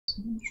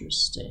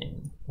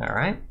Interesting.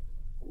 Alright.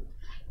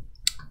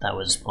 That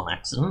was on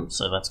accident,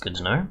 so that's good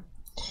to know.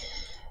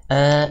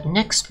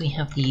 Next we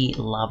have the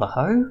lava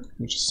hoe,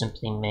 which is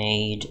simply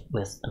made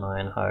with an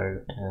iron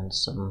hoe and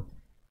some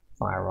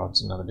fire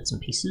rods and other bits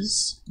and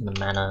pieces in the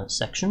mana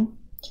section.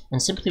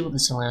 And simply what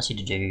this allows you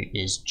to do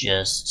is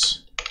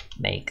just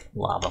make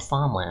lava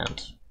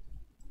farmland.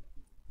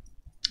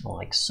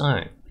 Like so.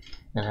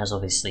 And it has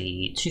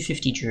obviously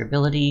 250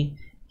 durability,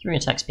 3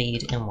 attack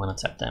speed, and 1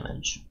 attack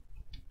damage.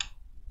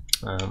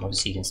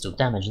 Obviously you can still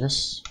damage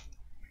this.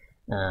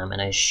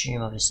 And I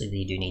assume obviously that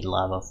you do need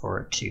lava for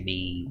it to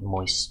be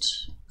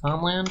moist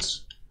farmland.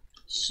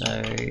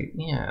 So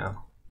yeah.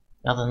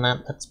 Other than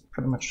that, that's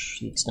pretty much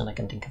the extent I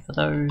can think of for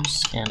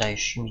those. And I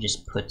assume you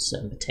just put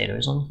certain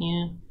potatoes on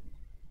here.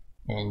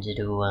 And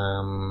it'll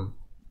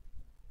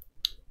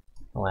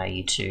allow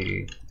you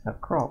to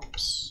have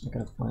crops. I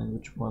gotta find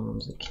which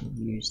ones I can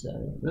use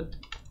though. Oop.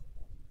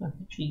 I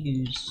can actually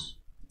use...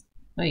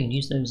 Oh, you can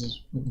use those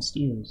as wooden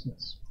steels.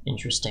 That's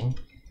interesting.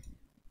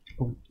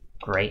 Oh,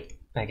 great.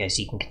 Okay,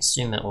 so you can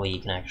consume it or you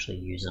can actually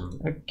use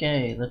them.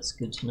 Okay, that's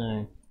good to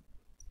know.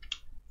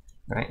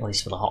 Alright, at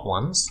least for the hot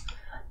ones.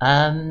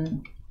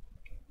 Now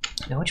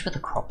which were the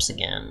crops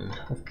again?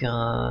 We've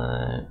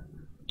got...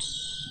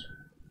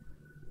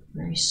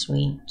 Very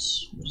sweet.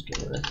 We'll just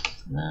go with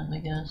that, I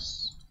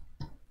guess.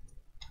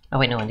 Oh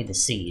wait, no, I need the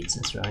seeds,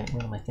 that's right.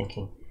 What am I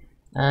thinking?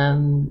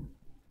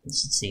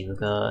 Let's see, we've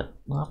got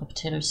lava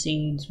potato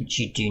seeds, which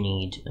you do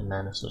need a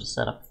mana sort of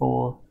setup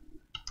for.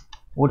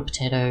 Water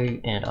potato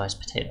and ice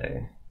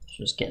potato.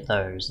 Just get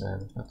those,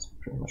 then that's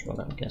pretty much what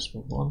I guess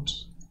we'll want.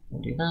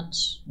 We'll do that,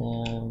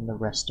 and the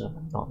rest of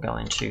them I'm not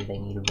going to, they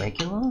need a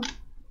regular.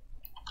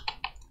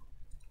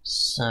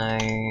 So,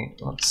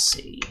 let's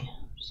see.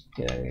 Just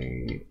go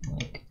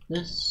like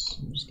this,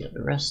 and just get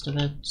the rest of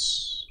it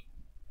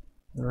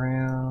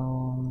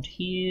around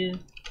here.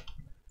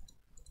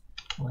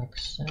 Like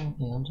so. Hang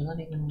on, did that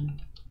even...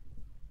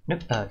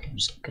 Nope, okay, I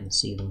just couldn't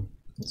see them,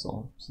 that's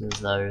all. So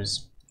there's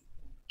those.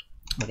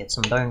 We'll get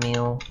some bone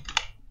meal.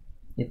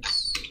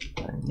 Oops,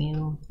 bone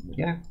meal, there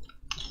we go.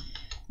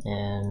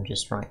 And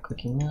just right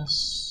clicking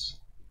this.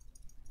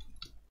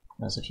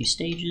 There's a few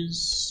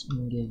stages,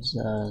 and gives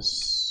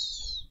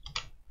us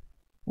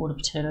water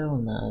potato,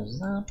 and there's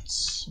that.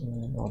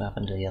 And what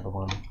happened to the other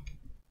one?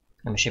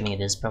 I'm assuming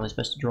it is probably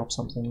supposed to drop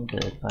something,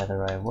 but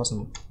either I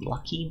wasn't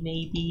lucky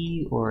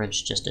maybe, or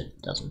it's just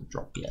it doesn't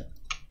drop yet.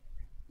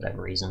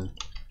 Whatever reason.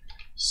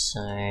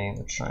 So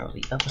we'll try with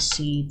the other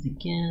seeds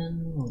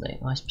again, or the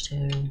ice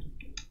potato.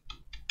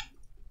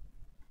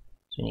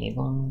 So we need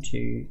 1,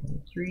 2,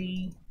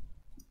 3.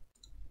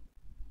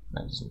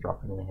 That doesn't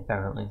drop anything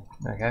apparently.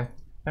 Okay.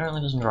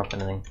 Apparently doesn't drop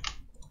anything.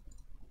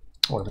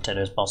 Water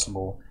potato is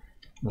possible.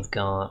 We've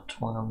got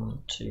 1,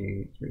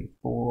 2, 3,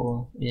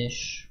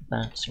 4-ish.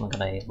 That's we've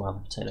got a lava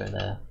potato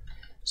there.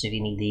 So if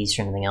you need these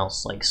for anything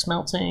else like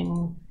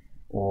smelting,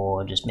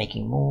 or just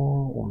making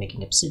more, or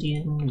making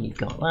obsidian, you've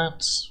got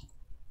that.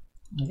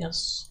 I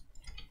guess.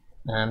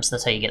 So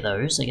that's how you get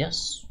those, I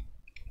guess.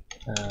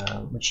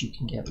 Which you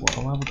can get what,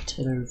 a lava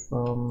potato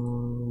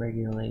from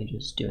regularly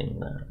just doing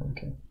that.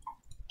 Okay.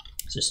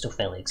 So it's still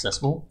fairly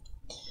accessible.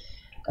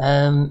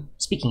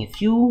 Speaking of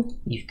fuel,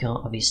 you've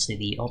got obviously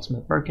the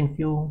ultimate broken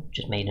fuel,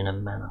 just made in a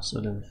mana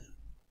sort of,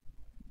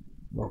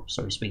 well,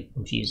 sorry, sweet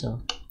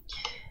infuser.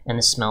 And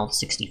this smells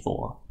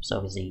 64, so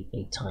obviously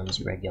 8 times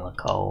your regular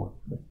coal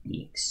with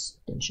the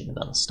extension of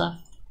other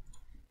stuff.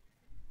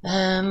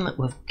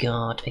 We've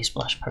got a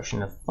splash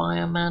potion of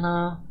fire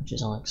mana, which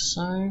is like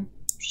so.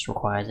 Just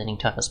requires any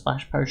type of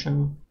splash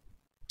potion,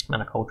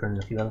 mana cauldron,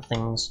 and a few other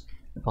things.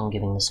 Upon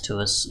giving this to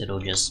us, it'll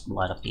just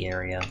light up the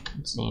area,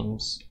 it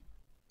seems.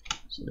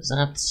 So there's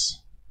that.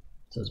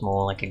 So it's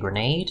more like a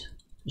grenade.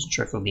 Wasn't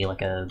sure if it would be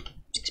like a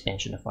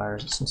expansion of fire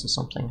resistance or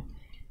something.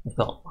 We've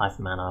got life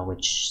mana,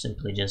 which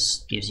simply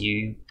just gives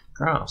you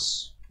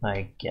grass,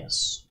 I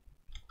guess.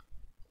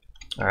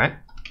 Alright.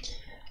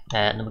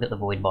 And then we've got the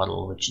void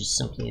bottle, which is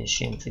simply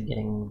assumed for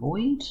getting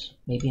void,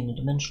 maybe in a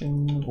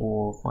dimension,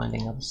 or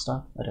finding other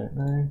stuff, I don't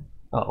know.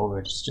 Oh, or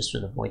it's just for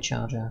the void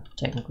charger,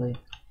 technically.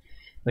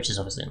 Which is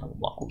obviously another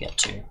block we'll get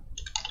to.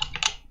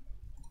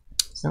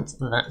 So that's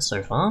that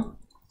so far.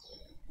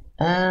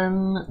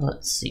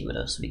 Let's see what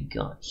else we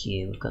got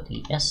here. We've got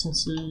the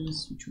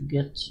essences, which we'll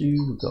get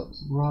to. We've got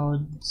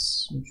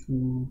rods, which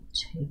we'll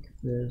take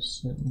for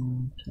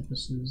certain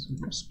purposes.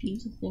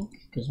 Recipes, I think,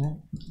 because I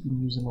don't think you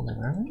can use them on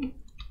their own.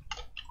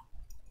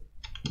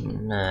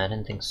 No, I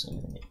don't think so.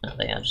 No,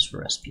 they are just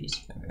for recipes.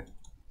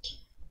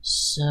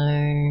 So,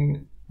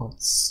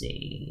 let's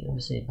see.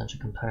 Obviously, a bunch of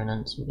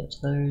components. We'll get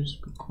to those.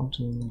 We've got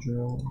quantum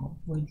drill,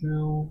 void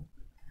drill.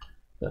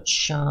 We've got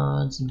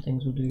shards and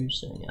things we'll do.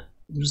 So, yeah.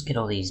 We'll just get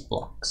all these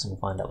blocks and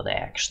find out what they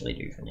actually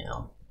do for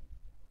now.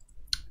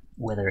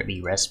 Whether it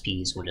be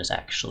recipes or just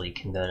actually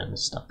convert into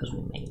stuff, because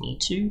we may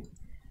need to.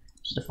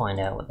 Just to find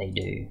out what they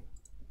do.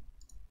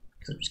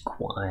 Because there's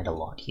quite a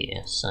lot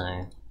here,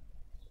 so...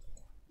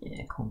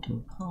 Yeah,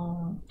 quantum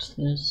part,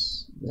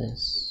 this, and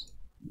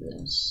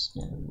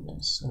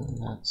this, and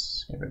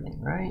that's everything,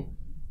 right?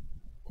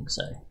 I think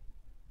so.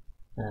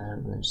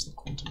 And then just the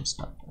quantum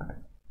stuff. Alright.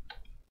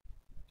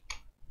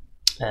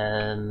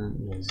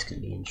 This is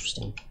going to be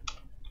interesting.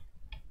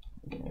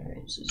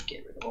 Alright, so just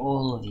get rid of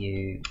all of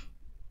you.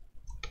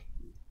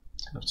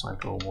 Enough time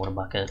for a water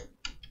bucket.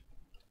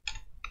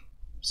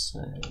 So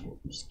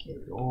just get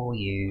rid of all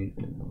you,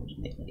 and then we'll just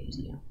make that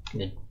easier.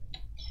 Good.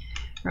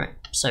 Right,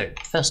 so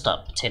first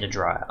up, potato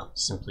dryer.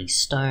 Simply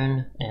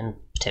stone and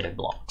potato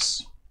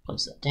blocks.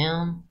 Place that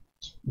down.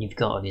 You've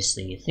got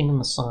obviously a thing on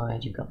the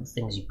side, you've got the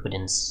things you put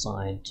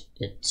inside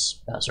it,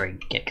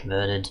 get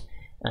converted,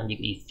 and you've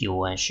got your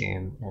fuel, I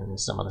assume, and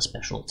some other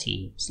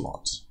specialty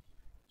slots.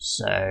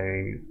 So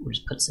we'll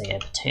just put, say, a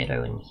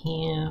potato in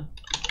here.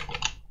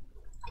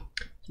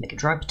 Make a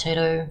dry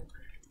potato.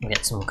 We'll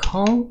get some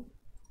coal,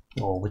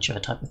 or whichever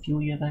type of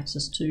fuel you have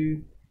access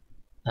to.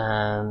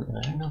 And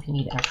I don't know if you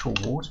need actual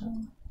water,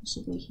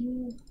 possibly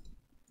here.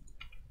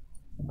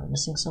 Am I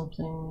missing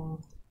something?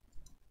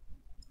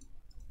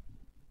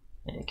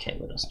 Okay,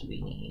 what else do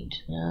we need?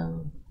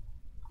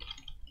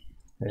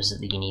 Or is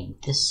it that you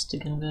need this to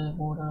convert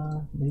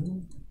water?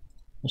 Maybe?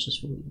 That's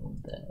just what we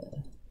want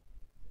there.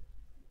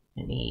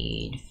 I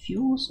need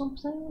fuel or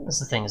something? That's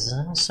the thing, is there's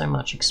only so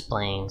much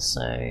explained.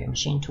 So,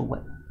 machine to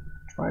wet,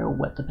 dry or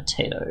wet the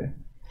potato.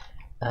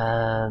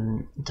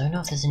 Don't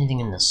know if there's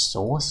anything in the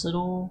source at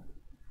all.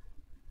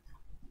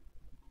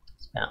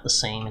 It's about the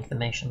same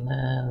information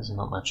there. There's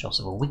not much else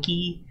of a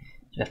wiki.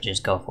 So we have to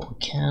just go off what we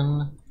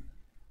can.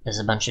 There's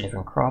a bunch of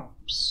different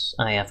crops.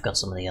 Oh yeah, I've got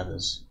some of the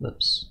others.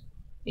 Whoops.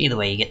 Either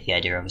way, you get the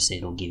idea. Obviously,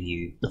 it'll give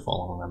you the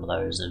following one of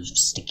those of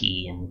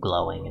sticky and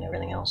glowing and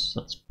everything else.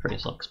 That's pretty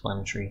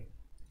self-explanatory,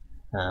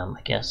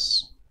 I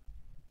guess.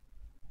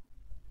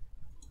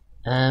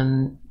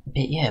 But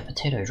yeah,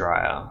 potato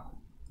dryer.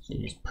 So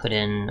you just put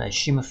in, I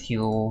assume, a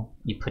fuel.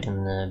 You put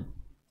in the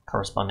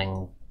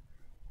corresponding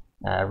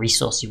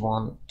resource you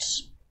want.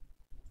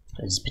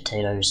 There's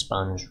potato,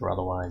 sponge, or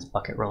otherwise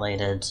bucket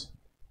related.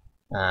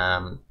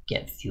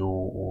 Get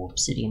fuel or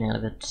obsidian out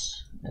of it,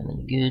 and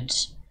then you're good.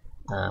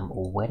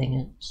 Or wetting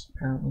it,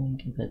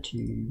 apparently, compared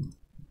to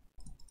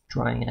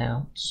drying it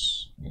out.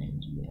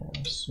 And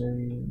yeah, so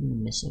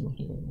we're missing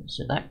here.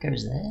 So that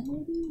goes there,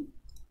 maybe?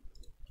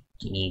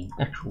 Do you need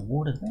actual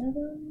water there,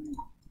 though?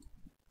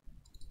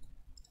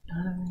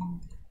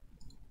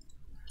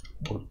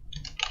 Or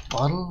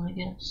bottle, I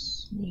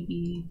guess,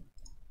 maybe?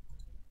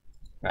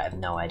 I have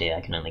no idea,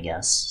 I can only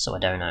guess, so I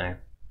don't know.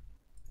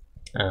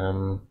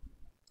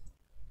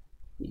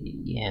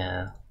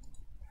 Yeah,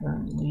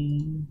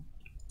 apparently.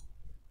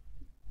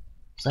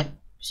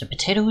 So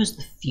potato is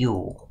the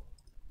fuel,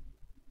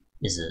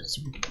 is it?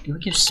 So do we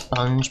give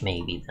sponge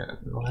maybe then?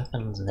 What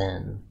happens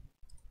then?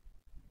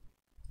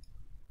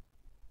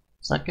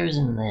 So that goes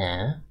in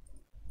there.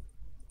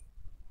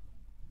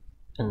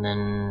 And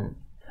then,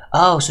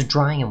 oh, so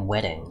drying and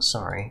wetting,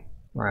 sorry.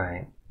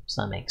 Right,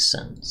 so that makes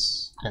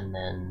sense. And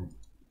then,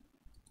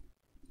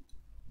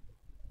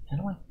 how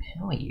do I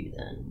power you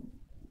then?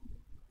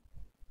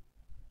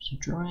 So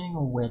drying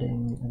or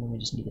wetting, and then we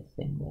just need a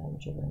thing there,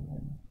 whichever.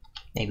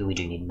 Maybe we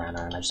do need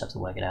mana, and I just have to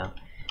work it out.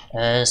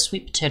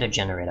 Sweet potato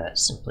generator,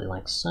 simply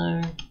like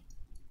so.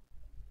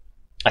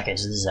 Okay,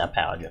 so this is our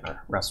power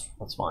generator.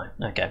 That's fine.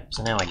 Okay,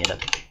 so now I get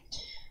it.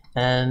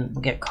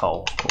 We'll get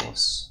coal, of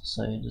course.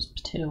 So does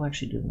potato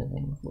actually do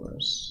anything for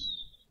us?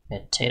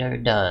 Potato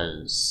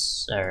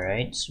does.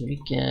 Alright, so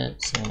we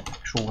get an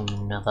actual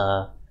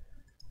another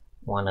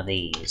one of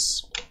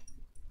these.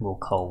 Will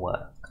coal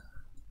work?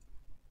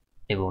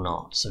 It will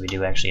not, so we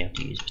do actually have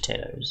to use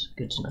potatoes.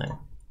 Good to know.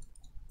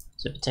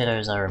 So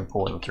potatoes are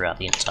important throughout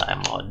the entire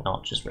mod,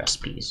 not just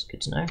recipes.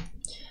 Good to know.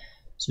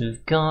 So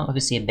we've got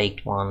obviously a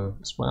baked one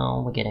as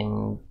well. We're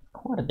getting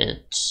quite a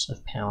bit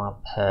of power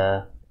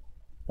per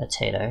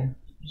potato.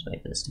 Just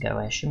wait for this to go.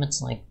 I assume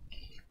it's like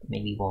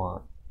maybe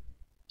what,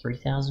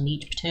 3,000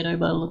 each potato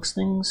by the looks of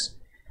things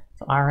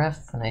for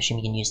RF, and I assume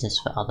you can use this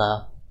for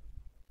other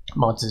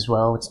mods as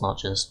well. It's not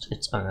just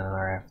its own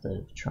RF that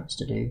it tries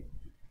to do.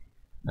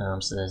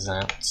 So there's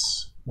that.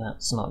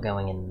 That's not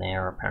going in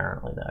there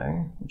apparently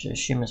though, which I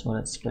assume is what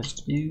it's supposed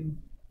to do.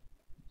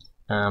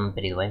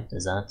 But either way,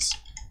 there's that.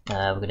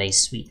 We've got a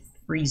sweet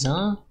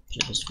freezer, which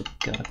I just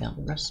forgot about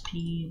the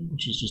recipe,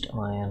 which is just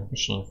iron,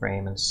 machine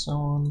frame, and so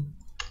on.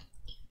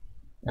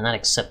 And that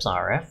accepts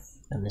RF,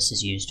 and this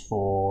is used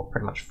for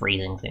pretty much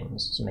freezing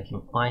things. So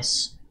making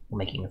ice, or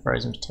making a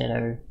frozen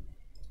potato,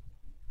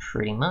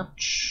 pretty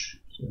much.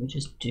 So we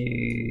just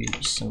do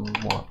some,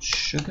 what,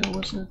 sugar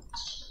was it?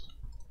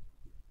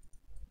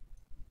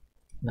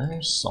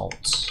 No,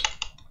 salt.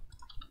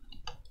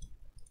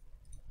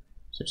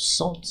 So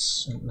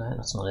salts, no,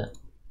 that's not it.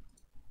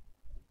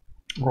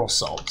 Raw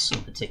salts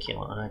in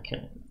particular,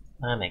 okay.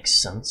 That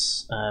makes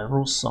sense.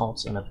 Raw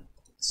salt and a...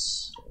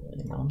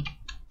 hang on.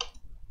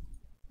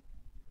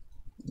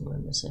 We're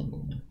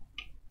missing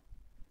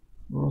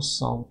raw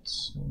salt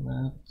and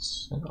that,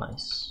 and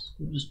ice.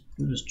 We'll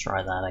just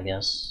try that, I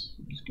guess.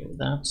 We'll just go with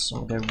that,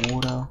 so we'll go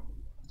water.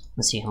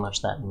 Let's see how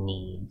much that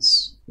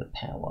needs for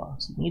power.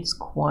 So it needs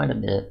quite a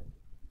bit,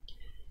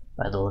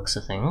 by the looks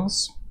of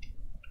things.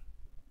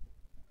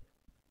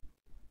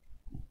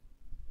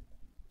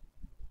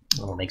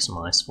 It'll make some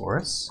ice for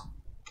us.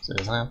 So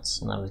there's that,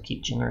 and that will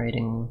keep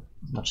generating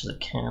as much as it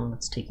can.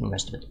 That's taking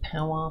most of its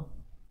power.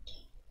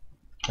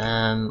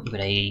 We've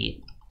got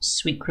a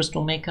sweet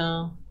crystal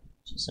maker,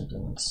 just simply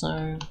like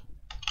so.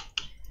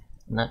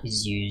 And that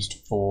is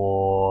used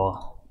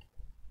for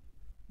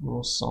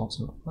raw salt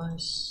and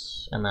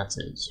ice, and that's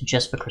it. So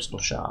just for crystal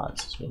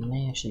shards. So we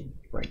may actually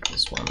break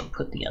this one and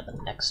put the other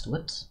next to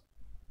it. So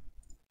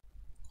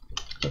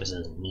it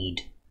doesn't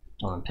need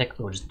diamond pick,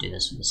 but we'll just do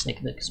this for the sake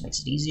of it because it makes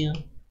it easier.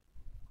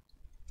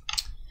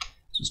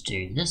 Just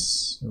do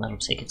this, and that'll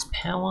take its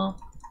power.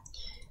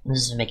 And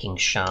this is making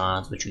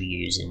shards, which we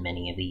use in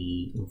many of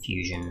the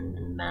infusion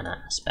and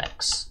mana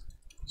aspects.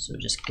 So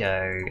we'll just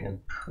go and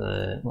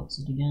put, what's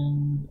it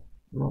again?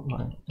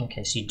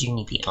 Okay, so you do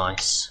need the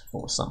ice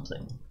for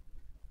something.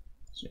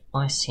 So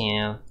ice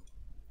here,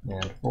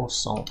 and raw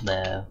salt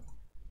there.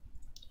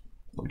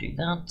 We'll do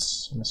that,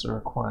 and this will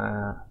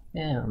require a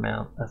fair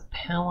amount of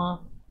power.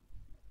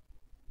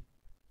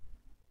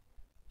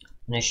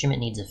 And I assume it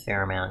needs a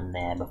fair amount in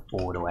there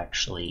before to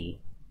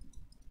actually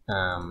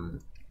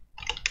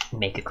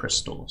make a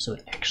crystal. So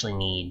it actually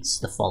needs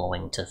the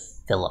following to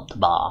fill up the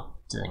bar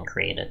to then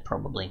create it,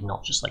 probably,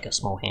 not just like a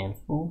small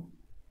handful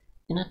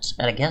in it,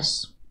 at a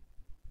guess.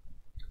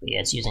 But yeah,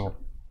 it's using a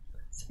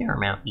fair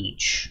amount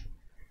each.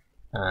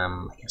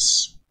 I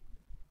guess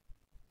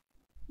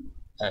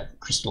a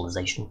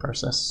crystallization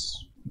process,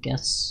 I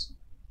guess,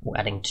 or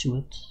adding to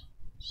it.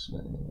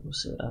 So we'll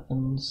see what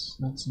happens.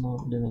 That's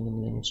not doing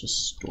anything, it's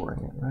just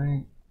storing it,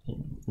 right?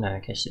 No,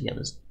 okay, so the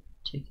other's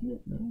taking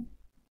it, no?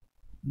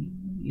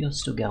 You're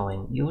still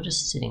going. You're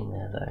just sitting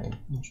there, though.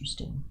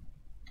 Interesting.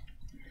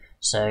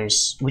 So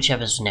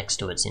whichever's next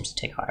to it seems to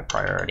take higher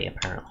priority,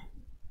 apparently.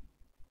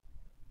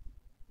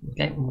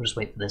 Okay, we'll just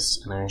wait for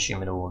this, and I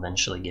assume it'll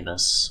eventually give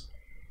us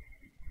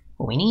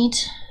what we need,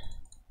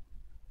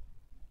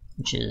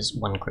 which is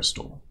 1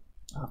 crystal.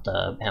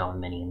 After however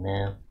many in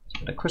there, so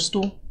we've got a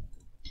crystal,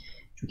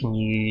 which we can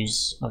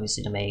use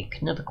obviously to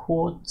make nether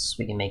quartz.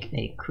 We can make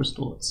a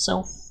crystal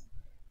itself,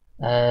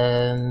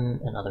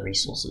 and other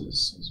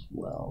resources as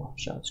well.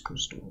 Shards,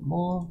 crystal,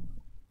 more.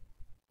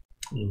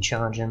 We can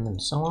charge them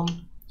and so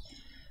on.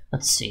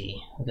 Let's see,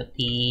 we've got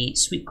the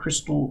sweet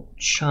crystal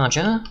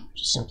charger,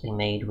 which is simply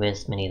made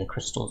with many of the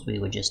crystals we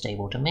were just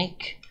able to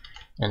make,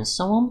 and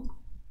so on.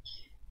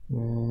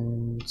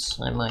 And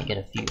I might get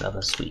a few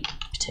other sweet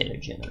potato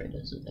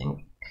generators, I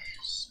think.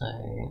 So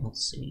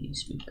let's see,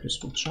 sweet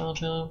crystal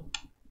charger.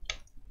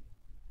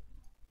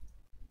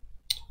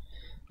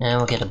 And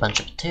we'll get a bunch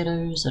of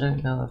potatoes. I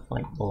don't know if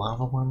like the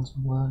lava ones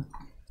work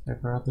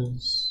over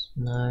others.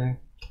 No.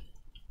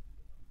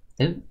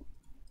 Oh,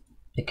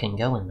 it can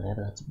go in there,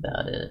 but that's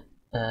about it.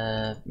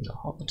 The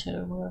hot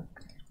potato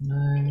work?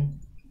 No.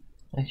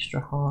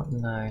 Extra hot?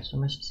 No. So it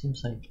mostly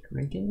seems like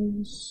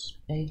regulars,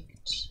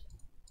 baked.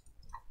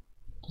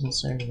 Doesn't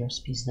say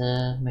recipes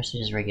there. Mostly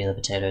just regular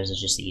potatoes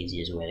is just the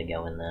easiest way to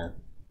go in there.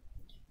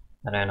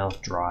 I don't know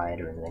if dried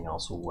or anything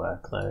else will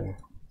work though.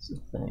 That's the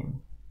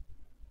thing.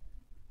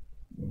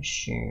 I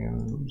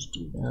assume we'll just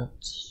do that.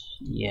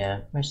 Yeah,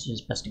 mostly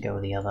just best to go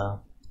with the other.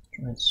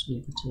 Dried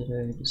sweet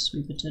potato. Does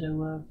sweet potato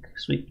work?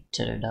 Sweet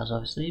potato does,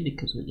 obviously,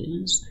 because it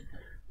is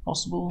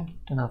possible.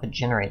 Don't know if it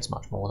generates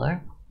much more though.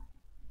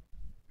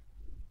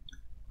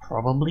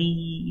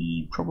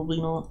 Probably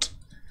not.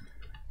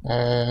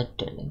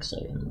 Don't think so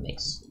in the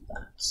mix of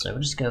that. So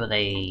we'll just go with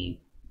a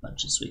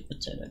bunch of sweet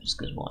potato, just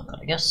because why not,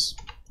 I guess.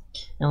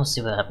 And we'll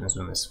see what happens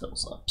when this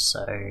fills up.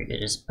 So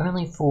it is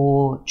only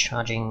for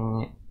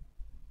charging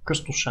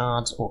crystal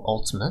shards or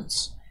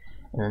ultimates,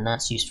 and then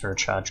that's used for a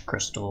charged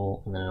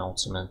crystal, and then an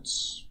ultimate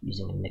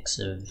using a mix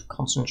of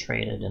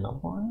concentrated and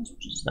otherwise,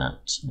 which is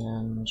that,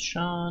 and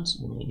shards,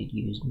 and we need to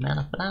use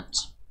mana for that.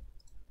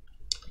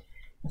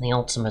 And the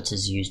ultimate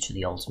is used for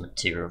the ultimate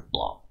tier of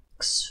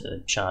blocks, for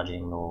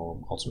charging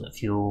or ultimate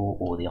fuel,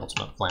 or the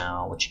ultimate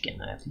flower, which again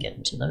I have to get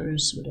into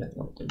those, so we don't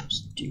know what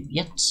those do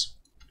yet.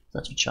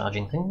 That's for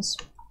charging things.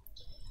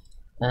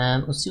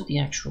 We'll see what the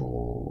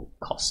actual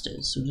cost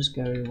is. So we'll just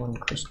go 1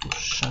 crystal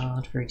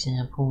shard, for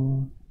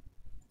example.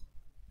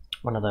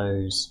 One of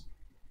those.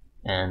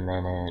 And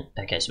then,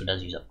 okay, so it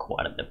does use up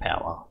quite a bit of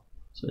power.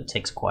 So it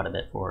takes quite a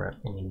bit for it,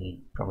 and you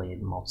need probably a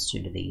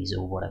multitude of these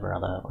or whatever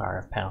other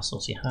RF power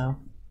source you have.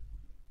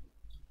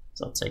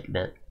 So it'll take a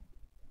bit.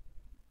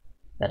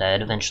 But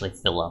it'd eventually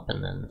fill up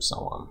and then so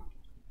on.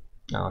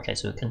 Oh, okay,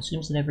 so it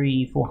consumes it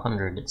every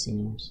 400, it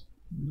seems.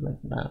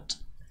 Wait for that.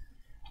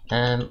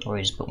 Or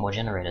we just put more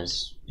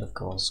generators, of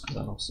course, because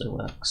that also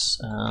works.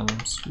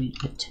 Sweet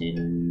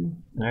potato.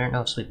 I don't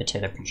know if sweet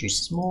potato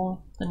produces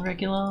more than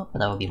regular, but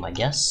that would be my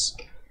guess.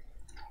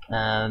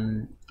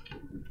 Let's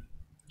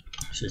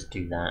just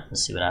do that and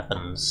see what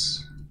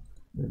happens.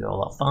 We'll go a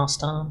lot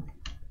faster,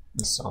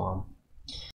 and so on.